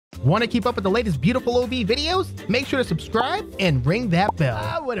Want to keep up with the latest beautiful OV videos? Make sure to subscribe and ring that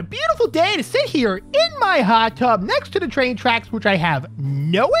bell. What a beautiful day to sit here in my hot tub next to the train tracks, which I have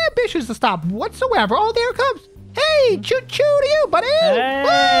no ambitions to stop whatsoever. Oh, there it comes. Hey, choo-choo to you, buddy.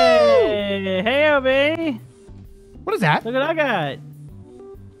 Hey, hey, OB. What is that? Look what I got.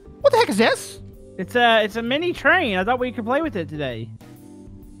 What the heck is this? It's a mini train. I thought we could play with it today.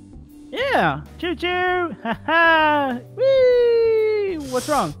 Yeah, choo-choo. Ha ha. Whee. What's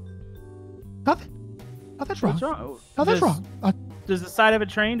wrong? Nothing. Nothing's wrong. What's wrong? Nothing's wrong. Does the side of a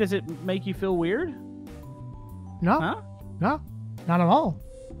train, does it make you feel weird? No. Huh? No. Not at all.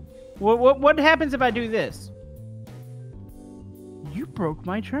 What happens if I do this? You broke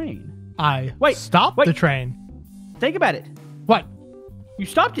my train. I stopped the train. Think about it. What? You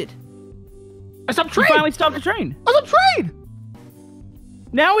stopped it. I stopped the train. You finally stopped the train. I stopped the train.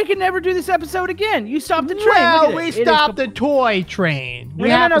 Now we can never do this episode again. You stopped the train. Well, we stopped the toy train. We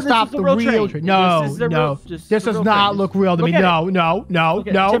have to stop the real train. No, no. This does not look real to me. No.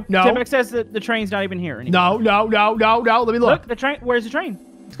 Tim says that the train's not even here anymore. No. Let me look. Look, the train. Where's the train?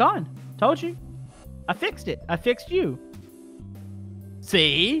 It's gone. Told you. I fixed it. I fixed you.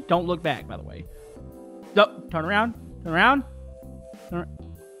 See? Don't look back, by the way. No, turn around. Turn around.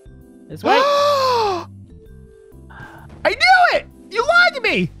 This way. I knew it! You lied to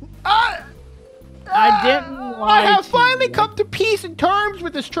me! I didn't lie. I have finally come to peace and terms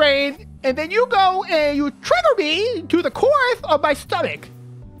with this train, and then you go and you trigger me to the core of my stomach.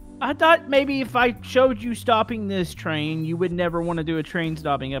 I thought maybe if I showed you stopping this train, you would never want to do a train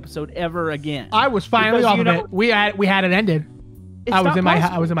stopping episode ever again. I was finally off of it. We had it ended. I was in my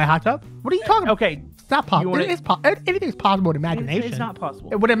hot tub. What are you talking about? Okay. It's not possible. Anything's possible with imagination. It's not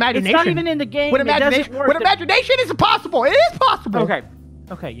possible. With imagination. It's not even in the game. With imagination, it's impossible. It is possible. Okay.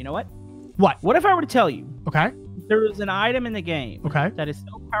 Okay, you know what? What? What if I were to tell you? Okay. There is an item in the game. Okay. That is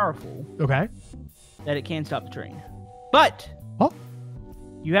so powerful. Okay. That it can stop the train. But. Oh.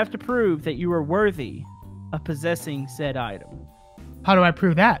 You have to prove that you are worthy of possessing said item. How do I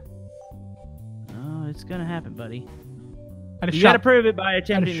prove that? Oh, it's gonna happen, buddy. You gotta prove it by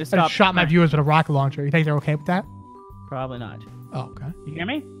attempting to stop. I shot my viewers with a rocket launcher. You think they're okay with that? Probably not. Oh, okay. You hear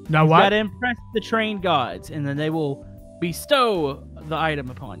me? No, You what? gotta impress the train gods, and then they will bestow the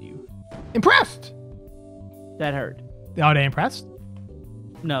item upon you. Impressed. That hurt. Are they impressed?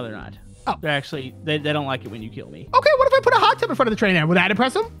 No, they're not. Oh. They're actually, they don't like it when you kill me. Okay, what if I put a hot tub in front of the train there? Will that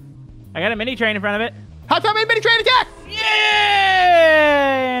impress them? I got a mini train in front of it. Hot tub and mini train attack!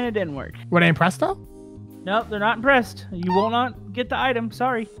 Yeah! And it didn't work. Were they impressed though? Nope, they're not impressed. You will not get the item.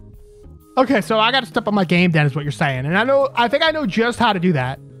 Sorry. Okay, so I got to step up my game then is what you're saying. And I think I know just how to do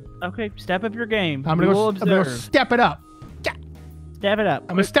that. Okay, step up your game. I'm going to go step it up. Step it up. I'm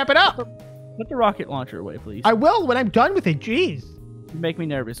going to step it up. Put the rocket launcher away, please. I will when I'm done with it. Jeez. You make me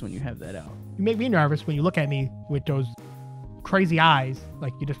nervous when you have that out. You make me nervous when you look at me with those crazy eyes.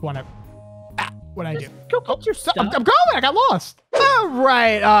 Like you just want to... What I do? Go get your stuff. I'm going. I got lost. All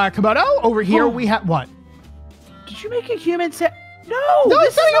right, Komodo. Over here we have... What? Did you make a human set? No!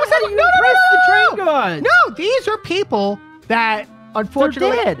 This is not how you impress the train gods. No, these are people that,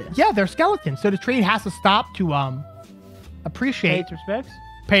 unfortunately... They're dead. Yeah, they're skeletons. So the train has to stop to appreciate... Pay its respects?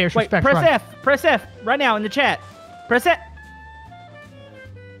 Pay its respects. Press right. F. Press F right now in the chat. Press F.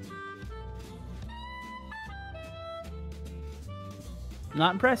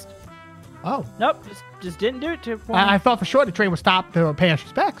 Not impressed. Oh. Nope, just didn't do it to me. I thought for sure the train would stop to pay us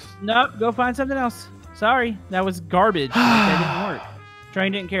respects. Nope, go find something else. Sorry, that was garbage. That didn't work.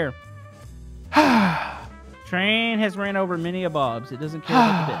 Train didn't care. Train has ran over many a bobs. It doesn't care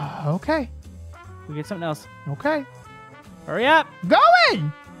about the bit. Okay. We get something else. Okay. Hurry up.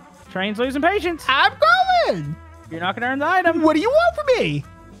 Going. Train's losing patience. I'm going. You're not going to earn the item. What do you want from me?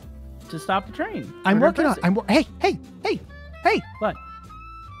 To stop the train. I'm working on it. Hey. What?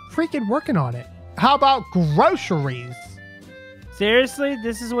 Freaking working on it. How about groceries? Seriously?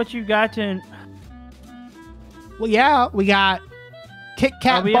 This is what you got to... Well, yeah, we got Kit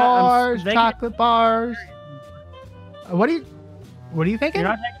Kat bars, chocolate bars. What are you thinking? You're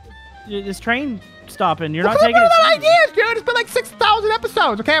not taking this train stopping. You're not taking it. I'm ideas, dude. It's been like 6,000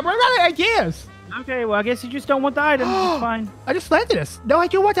 episodes. Okay, I'm running out of ideas. Okay, well, I guess you just don't want the item. It's fine. I just landed this. No, I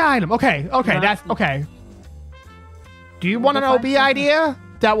do want the item. Okay, that's okay. Do you want an OB idea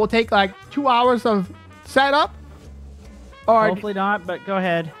that will take like 2 hours of setup? Or hopefully not, but go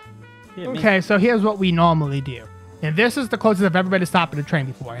ahead. Okay, so here's what we normally do. And this is the closest I've ever been to stopping a train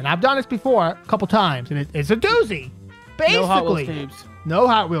before. And I've done this before a couple times, and it's a doozy. Basically, no Hot Wheels tubes. No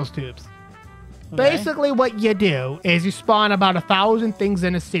Hot Wheels tubes. Okay. Basically, what you do is you spawn about 1,000 things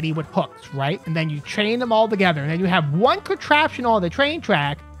in a city with hooks, right? And then you chain them all together. And then you have one contraption on the train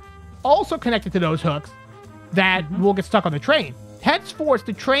track also connected to those hooks that will get stuck on the train. Henceforth,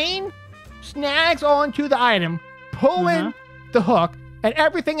 the train snags onto the item, pulling the hook, and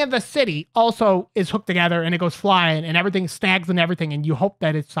everything in the city also is hooked together, and it goes flying, and everything snags and everything, and you hope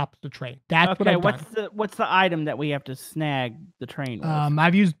that it stops the train. That's what I've done. What's the item that we have to snag the train with?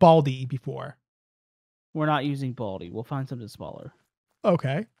 I've used Baldy before. We're not using Baldy. We'll find something smaller.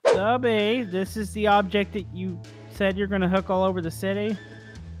 Okay. Subby, this is the object that you said you're going to hook all over the city?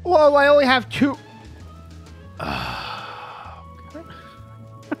 Well, I only have 2.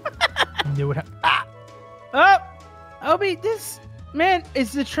 Knew it. Oh! Obi, man,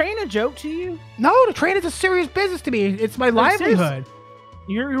 is the train a joke to you? No, the train is a serious business to me. It's my livelihood.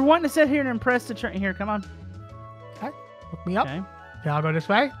 You're wanting to sit here and impress the train. Here, come on. Okay. Hook me up. Okay. I'll go this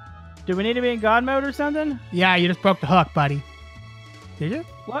way. Do we need to be in God mode or something? Yeah, you just broke the hook, buddy. Did you?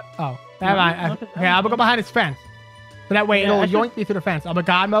 What? Oh. Okay, I'll go behind this fence. So that way it'll yoink me through the fence. I'm in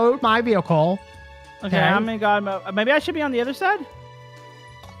God mode, my vehicle. Okay, I'm in God mode. Maybe I should be on the other side?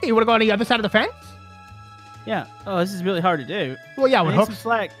 You want to go on the other side of the fence? Yeah. Oh, this is really hard to do. Well, yeah, with hooks. Some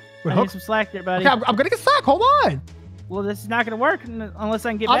slack. I need some slack there, buddy. Okay, I'm going to get slack. Hold on. Well, this is not going to work unless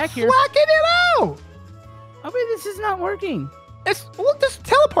I can get back here. I'm slacking it out. I mean, this is not working. Well, just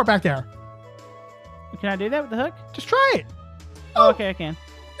teleport back there. Can I do that with the hook? Just try it. Oh, okay, I can.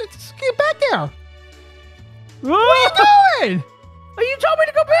 Just get back there. Whoa! What are you doing? Oh, you told me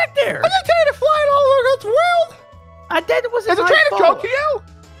to go back there. I didn't tell you to fly all over the world. I did. It wasn't my fault. Is the train a joke to you?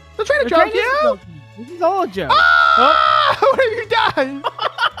 The train a joke to you? This is all a joke. Ah! Oh. What have you done?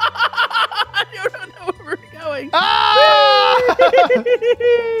 I don't know where we're going. Ah!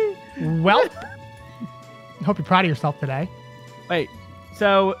 Well, I hope you're proud of yourself today. Wait.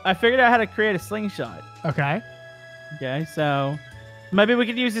 So I figured out how to create a slingshot. Okay. Okay, so maybe we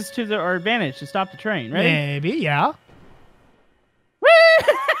could use this to our advantage to stop the train. Ready? Maybe, yeah.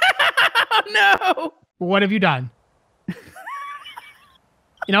 Oh, no! What have you done? You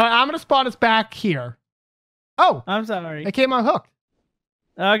know what? I'm going to spawn us back here. Oh! I'm sorry. It came unhooked.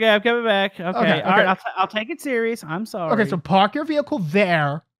 Okay, I'm coming back. Okay. All right, I'll take it serious. I'm sorry. Okay, so park your vehicle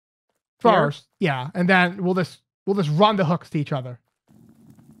there first. Here? Yeah, and then we'll just run the hooks to each other.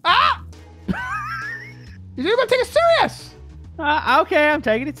 Ah! You're going to take it serious. Okay, I'm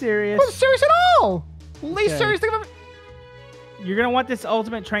taking it serious. It wasn't serious at all. Least serious thing I've ever... You're going to want this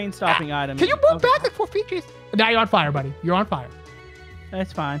ultimate train stopping item. Can you move back like 4 feet, please? Now you're on fire, buddy. You're on fire.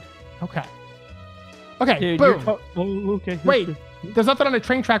 That's fine. Okay. Okay, dude, boom. Okay. Wait, there's nothing on the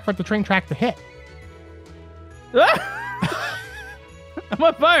train track for the train track to hit. I'm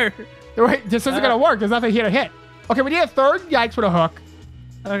on fire. Wait, this isn't going to work. There's nothing here to hit. Okay, we need a third yikes with a hook.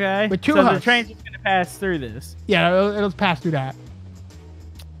 Okay. With 2 hooks. The train's just going to pass through this. Yeah, it'll pass through that.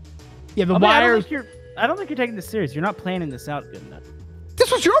 Yeah, the wires... I don't think you're taking this serious. You're not planning this out good enough.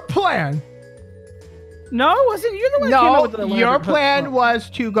 This was your plan. No, wasn't you the one that came up with the your plan was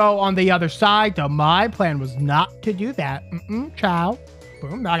to go on the other side, though. My plan was not to do that. Ciao.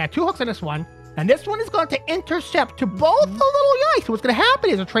 Boom. Now I got 2 hooks on this one, and this one is going to intercept to both the little yikes. So what's going to happen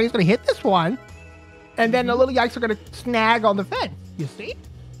is the train's going to hit this one, and then the little yikes are going to snag on the fence. You see?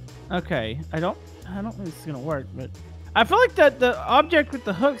 Okay. I don't think this is going to work, but I feel like the object with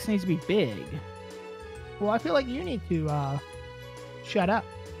the hooks needs to be big. Well, I feel like you need to shut up.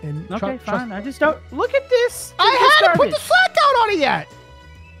 And okay, fine. I just don't... Look at this! I haven't put the slack out on it yet!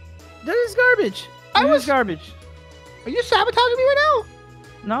 That is garbage. That is garbage. Are you sabotaging me right now?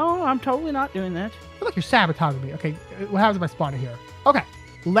 No, I'm totally not doing that. I feel like you're sabotaging me. Okay, what happens if I spawn it here? Okay,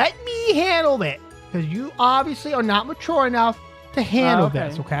 let me handle it. Because you obviously are not mature enough to handle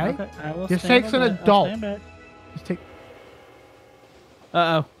this, okay? I will this takes an adult. Just take...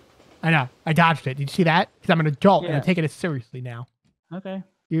 Uh-oh. I know. I dodged it. Did you see that? Because I'm an adult and I'm taking it seriously now. Okay.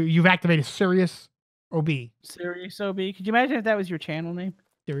 You've activated Serious OB. Serious OB. Could you imagine if that was your channel name?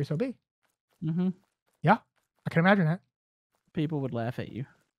 Serious OB. Mm-hmm. Yeah, I can imagine that. People would laugh at you.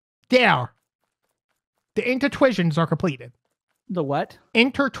 There. The intertwisions are completed. The what?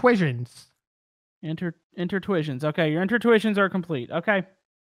 Intertwisions. Intertwisions. Okay, your intertwisions are complete. Okay.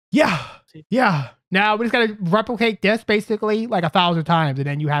 Yeah. Yeah. Now we just gotta replicate this basically like 1,000 times, and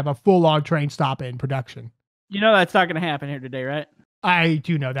then you have a full-on train stop in production. You know that's not gonna happen here today, right? I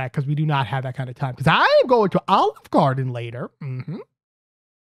do know that because we do not have that kind of time. Because I am going to Olive Garden later. Mm-hmm.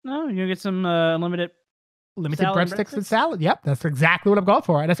 No, you're gonna get some limited breadsticks and salad. Yep, that's exactly what I'm going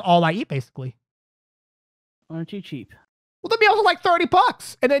for. That's all I eat basically. Aren't you cheap? Well, the meals are like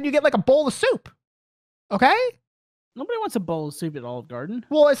 $30, and then you get like a bowl of soup. Okay. Nobody wants a bowl of soup at Olive Garden.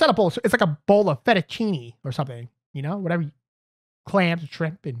 Well, it's not a bowl of soup. It's like a bowl of fettuccine or something. You know, whatever. Clams,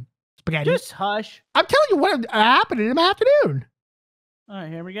 shrimp, and spaghetti. Just hush. I'm telling you what happened in the afternoon. All right,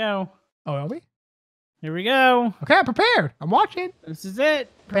 here we go. Oh, are we? Here we go. Okay, I'm prepared. I'm watching. This is it.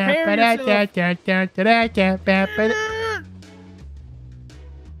 Prepare yourself.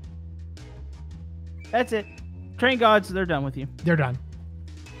 That's it. Train gods, they're done with you. They're done.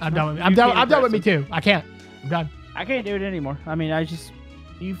 I'm done. You I'm done. can't I'm done with me impress too. I can't. I'm done. I can't do it anymore. I mean,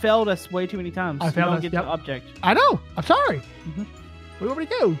 you failed us way too many times. I failed you don't us, get yep. the object. I know. I'm sorry. Mhm. What do you want me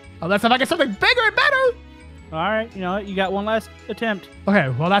to do? Unless if I get something bigger and better. All right, you know what? You got one last attempt. Okay.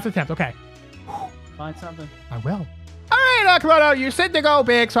 Well, that's attempt. Okay. Find something. I will. All right, Komodo. You said to go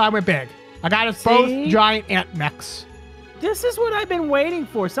big, so I went big. I got us both See? giant ant mechs. This is what I've been waiting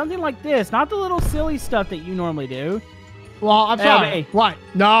for. Something like this, not the little silly stuff that you normally do. Well, I'm sorry. Hey. What?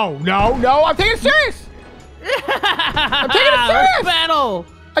 No. I'm taking it serious. I'm taking it serious. Battle.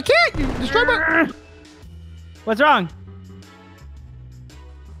 I can't. You destroyed my. What's wrong?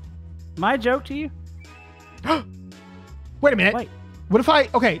 My joke to you? Wait a minute. Wait. What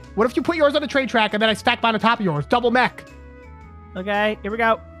if you put yours on the train track and then I stack mine on top of yours? Double mech. Okay, here we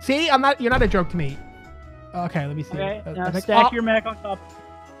go. See, you're not a joke to me. Okay, let me see. Okay, I now think- stack your mech on top.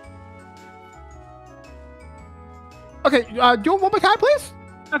 Okay, do it one more time, please.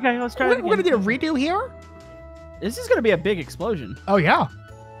 Okay, let's try We're, it again. we're gonna do a redo here. This is gonna be a big explosion. Oh yeah.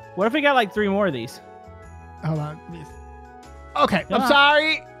 What if we got like 3 more of these? Hold on. Okay, Come I'm on.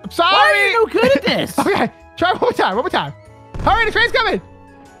 sorry. I'm sorry. Why are you no good at this? Okay, try one more time. One more time. Hurry, the train's coming.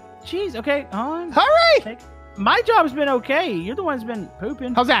 Jeez, okay, on. Hurry. My job's been okay. You're the one's been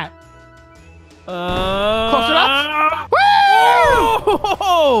pooping. How's that? Close enough? Woo!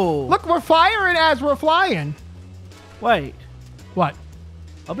 Oh! Look, we're firing as we're flying. Wait. What?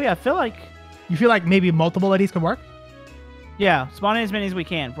 I feel like... You feel like maybe multiple of these could work? Yeah, spawn in as many as we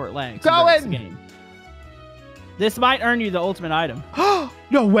can before it lags. Go Breaks in. the game. This might earn you the ultimate item.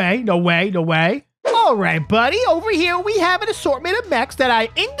 No way. All right, buddy. Over here, we have an assortment of mechs that I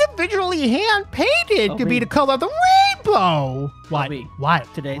individually hand-painted to be the color of the rainbow. What? Obi.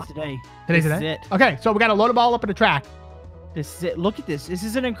 What? Today's the day. Today's This the day? is it. Okay, so we got to load them all up in the track. This is it. Look at this. This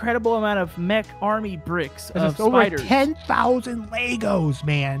is an incredible amount of mech army bricks This of is over spiders. 10,000 Legos,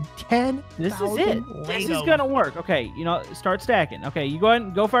 man. 10,000 This is it. Legos. This is gonna work. Okay, you know, start stacking. Okay, you go ahead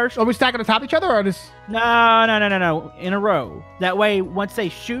and go first. Are we stacking on top of each other or just... No. In a row. That way, once they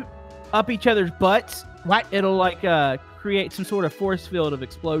shoot up each other's butts, What? it'll like create some sort of force field of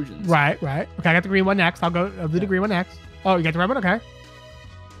explosions. Right. Okay, I got the green one next. I'll do the green one next. Oh, you got the red one? Okay.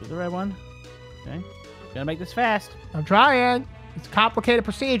 Do the red one. Okay. Gotta make this fast. I'm trying. It's complicated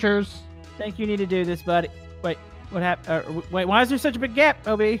procedures. Think you need to do this, buddy. Wait, what happened? Wait, why is there such a big gap,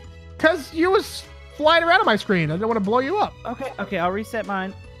 Obi? Because you was flying around on my screen. I didn't want to blow you up. Okay, I'll reset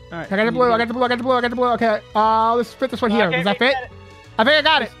mine. All right. I got the blue. Okay. Let's fit this one here. Okay, Does that fit? got it. I think I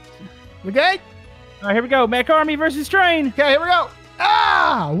got it. We good? All right, here we go. Mech Army versus Train. Okay, here we go.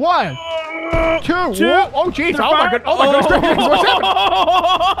 Ah, 1, 2. Two. Whoa. Oh, jeez. Oh, my goodness. What's happening?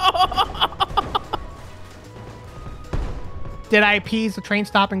 Did I appease the train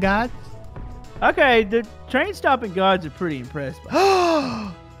stopping god? Okay, the train stopping gods are pretty impressed.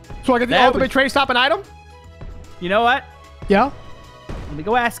 So I get the That ultimate was- train stopping item? You know what? Yeah. Let me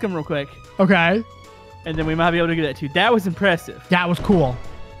go ask him real quick, Okay. and then we might be able to get that too. That was impressive. That was cool.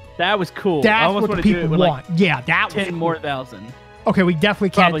 That was cool. I That's almost what the wanna do people it with, want. like, Yeah, that was 10 cool. more thousand. Okay, we definitely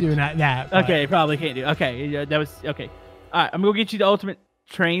can't Probably- do that. but- Okay, probably can't do. Okay, yeah, that was okay. All right, I'm gonna get you the ultimate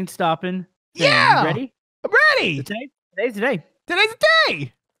train stopping thing. Yeah! You ready? I'm ready. Today's the day. Today's the day.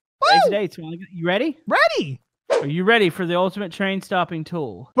 Today's Woo! the day. Swan. You ready? Ready. Are you ready for the ultimate train stopping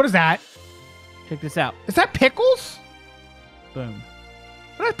tool? What is that? Check this out. Is that pickles? Boom.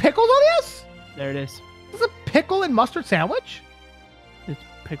 Are there pickles on this? There it is. This is a pickle and mustard sandwich? It's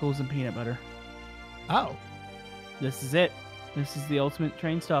pickles and peanut butter. Oh. This is it. This is the ultimate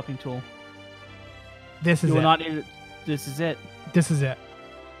train stopping tool. This is You will it. not need it. This is it. This is it.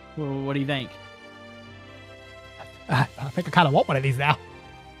 Well, what do you think? I think I kind of want one of these now.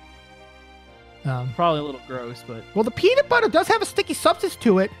 Probably a little gross, but Well, the peanut butter does have a sticky substance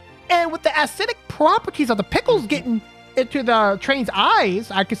to it, and with the acidic properties of the pickles getting into the train's eyes,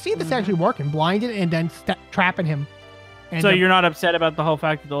 I could see this actually working. Blinded and then trapping him. And so then- you're not upset about the whole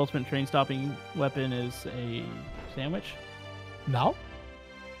fact that the ultimate train stopping weapon is a sandwich? No?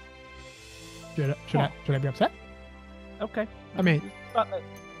 Should I be upset? Okay. I mean,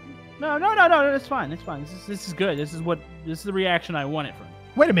 No, it's fine. It's fine. This is good. This is the reaction I want it from.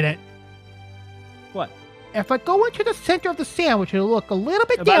 wait a minute. What? If I go into the center of the sandwich, it'll look a little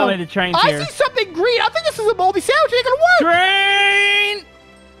bit By the down. way, the train's I here. see something green. I think this is a moldy sandwich. It ain't gonna work. Train!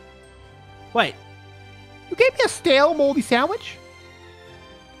 Wait. You gave me a stale moldy sandwich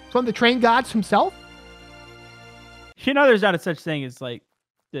from the train gods himself. You know, there's not a such thing as like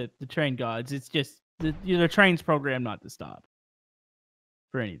the train gods. It's just the train's programmed not to stop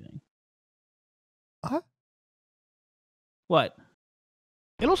for anything. What?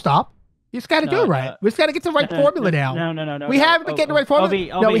 It'll stop. You just got to do it right. We just got to get the right formula down. No. We haven't been getting the right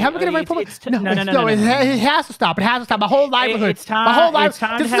formula. No, we haven't been getting the right formula. No. It has to stop. It has to stop. My whole livelihood. It's time. My whole life. It's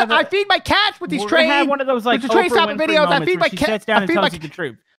time I feed my cats with these trains. Have one of those like the train stopping videos. I feed my cat. Sits down and tells you the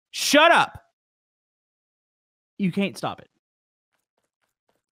truth. Shut up. You can't stop it.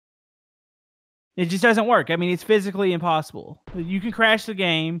 It just doesn't work. I mean, it's physically impossible. You can crash the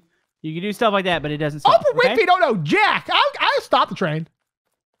game. You can do stuff like that, but it doesn't stop. Oprah Winfrey don't know jack. I'll stop the train.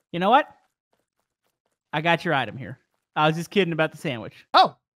 You know what? I got your item here. I was just kidding about the sandwich. Oh.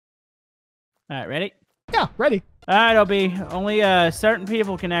 All right, ready? Yeah, ready. All right, Obi. Only certain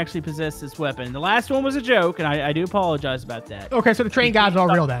people can actually possess this weapon. The last one was a joke, and I do apologize about that. Okay, so the train gods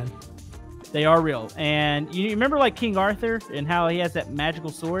are real then. They are real. And you remember like King Arthur and how he has that magical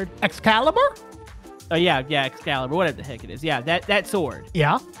sword? Excalibur? Oh, yeah, Excalibur, whatever the heck it is. Yeah, that sword.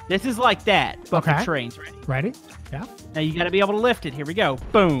 Yeah. This is like that, but for trains. Ready? Ready? Yeah. Now you got to be able to lift it. Here we go.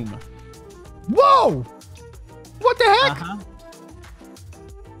 Boom. Whoa! What the heck? Uh-huh.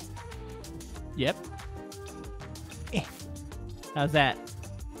 Yep. How's that?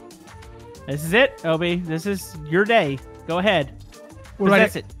 This is it, Obi. This is your day. Go ahead.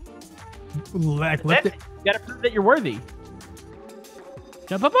 Possess it. Like, lift it. You got to prove that you're worthy.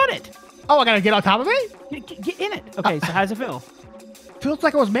 Jump up on it. Oh, I got to get on top of it? Get in it. Okay, so how's it feel? Feels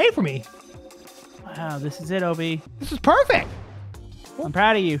like it was made for me. Wow, this is it, Obi. This is perfect. I'm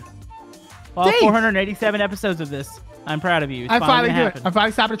proud of you. All 487 episodes of this. I'm proud of you. It's I finally do happen. it. I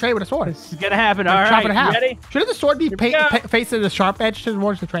finally stopped the train with a sword. This is gonna happen. All right, you ready? Shouldn't the sword be facing the sharp edge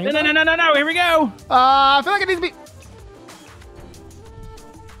towards the train? No. Here we go. I feel like it needs to be.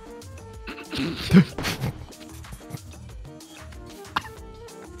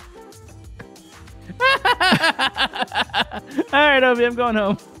 All right, Obi, I'm going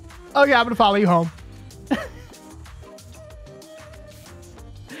home. Okay, I'm gonna follow you home.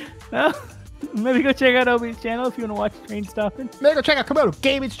 Well, maybe go check out Obi's channel if you want to watch train stopping. Maybe go check out Komodo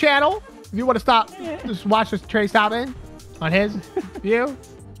Gaming's channel if you want to stop. Just watch this train stopping on his view.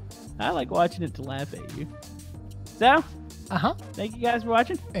 I like watching it to laugh at you. So, thank you guys for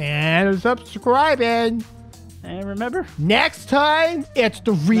watching. And subscribing. And remember, next time, it's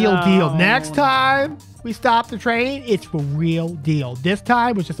the real deal. Next time we stop the train, it's the real deal. This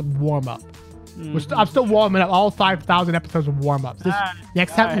time was just a warm-up. I'm still warming up all 5,000 episodes of warm-ups.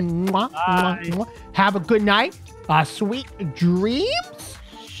 Next time, have a good night. Sweet dreams.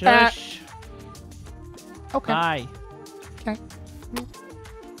 Shush. Okay. Bye. Okay.